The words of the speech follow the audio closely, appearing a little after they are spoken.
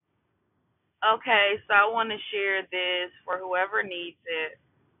Okay, so I want to share this for whoever needs it.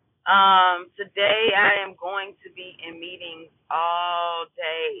 Today I am going to be in meetings all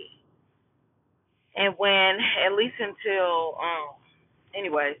day, and when at least until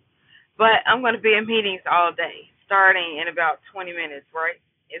anyways, but I'm going to be in meetings all day, starting in about 20 minutes. Right?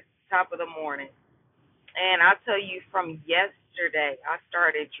 It's top of the morning, and I'll tell you from yesterday, I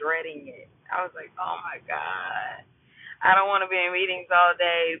started dreading it. I was like, oh my god. I don't want to be in meetings all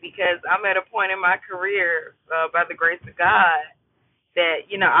day because I'm at a point in my career, by the grace of God, that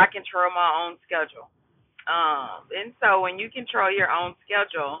I control my own schedule. And so when you control your own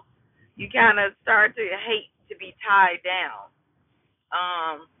schedule, you kind of start to hate to be tied down.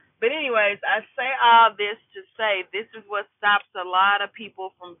 But anyways, I say all this to say this is what stops a lot of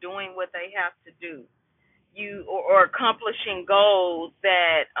people from doing what they have to do. Or accomplishing goals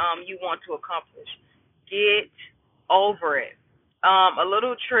that you want to accomplish. Get over it. A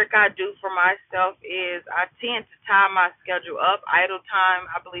little trick I do for myself is I tend to tie my schedule up. Idle time,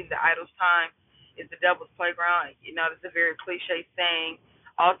 I believe that idle time is the devil's playground. That's a very cliche saying.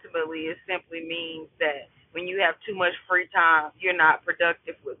 Ultimately, it simply means that when you have too much free time, you're not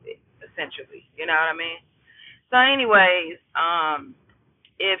productive with it, essentially. You know what I mean? So, anyways,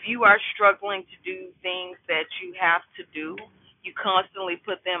 if you are struggling to do things that you have to do, you constantly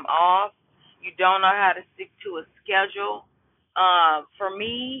put them off, you don't know how to stick to a schedule. For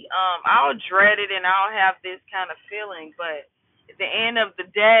me, I'll dread it and I'll have this kind of feeling, but at the end of the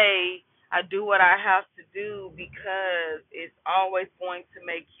day, I do what I have to do because it's always going to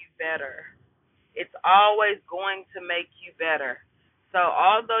make you better. It's always going to make you better. So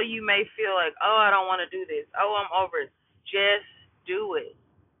although you may feel like, oh, I don't want to do this, oh, I'm over it, just do it.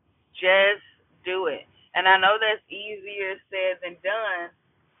 Just do it. And I know that's easier said than done,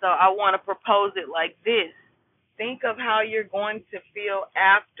 so I want to propose it like this. Think of how you're going to feel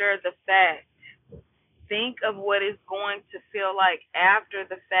after the fact. Think of what it's going to feel like after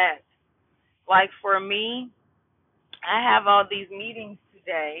the fact. Like for me, I have all these meetings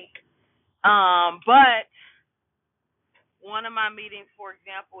today, but one of my meetings, for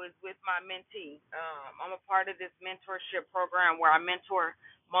example, is with my mentee. I'm a part of this mentorship program where I mentor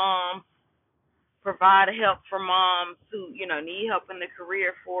moms, provide help for moms who, need help in the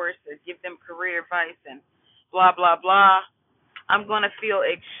career force, or give them career advice and blah, blah, blah. I'm going to feel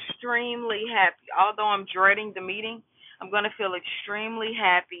extremely happy. Although I'm dreading the meeting, I'm going to feel extremely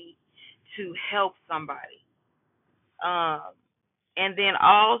happy to help somebody. Um, and then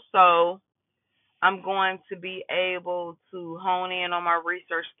also, I'm going to be able to hone in on my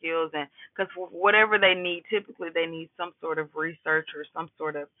research skills, and because whatever they need, typically they need some sort of research or some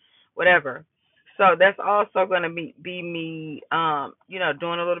sort of whatever. So that's also going to be me,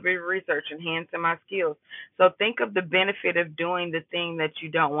 doing a little bit of research, enhancing my skills. So think of the benefit of doing the thing that you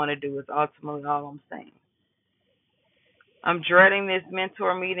don't want to do. Is ultimately all I'm saying. I'm dreading this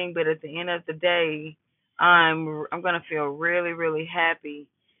mentor meeting, but at the end of the day, I'm going to feel really, really happy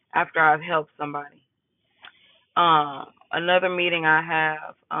after I've helped somebody. Another meeting I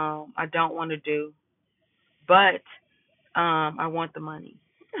have, I don't want to do, but I want the money.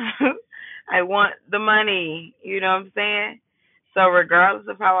 I want the money. You know what I'm saying? So regardless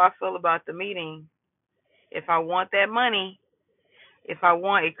of how I feel about the meeting, if I want that money, if I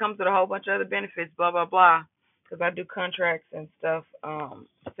want, it comes with a whole bunch of other benefits, blah blah blah. Because I do contracts and stuff,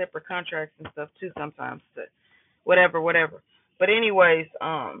 separate contracts and stuff too sometimes. Whatever, whatever. But anyways,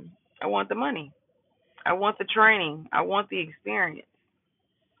 I want the money. I want the training. I want the experience.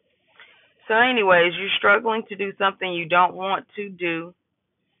 So, anyways, you're struggling to do something you don't want to do.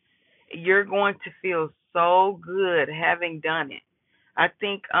 You're going to feel so good having done it. I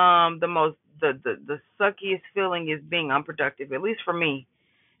think the suckiest feeling is being unproductive, at least for me.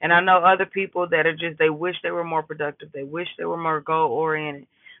 And I know other people that are just, they wish they were more productive. They wish they were more goal oriented.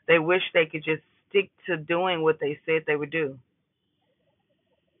 They wish they could just stick to doing what they said they would do.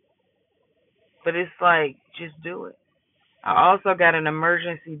 But it's like, just do it. I also got an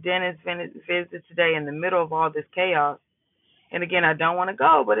emergency dentist visit today in the middle of all this chaos. And again, I don't want to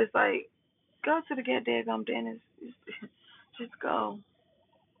go, but it's like, go to the goddamn dentist. Just go.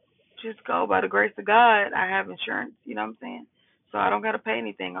 Just go. By the grace of God, I have insurance. You know what I'm saying? So I don't got to pay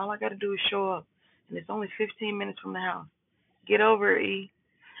anything. All I got to do is show up. And it's only 15 minutes from the house. Get over it, E.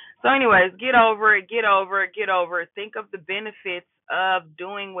 So, anyways, get over it, get over it, get over it. Think of the benefits of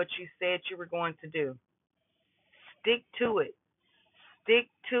doing what you said you were going to do. Stick to it. Stick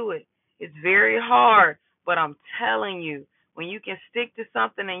to it. It's very hard, but I'm telling you, when you can stick to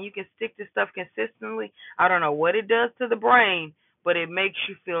something and you can stick to stuff consistently, I don't know what it does to the brain, but it makes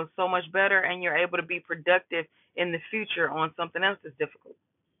you feel so much better and you're able to be productive in the future on something else that's difficult.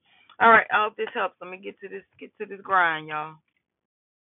 All right, I hope this helps. Let me get to this grind, y'all.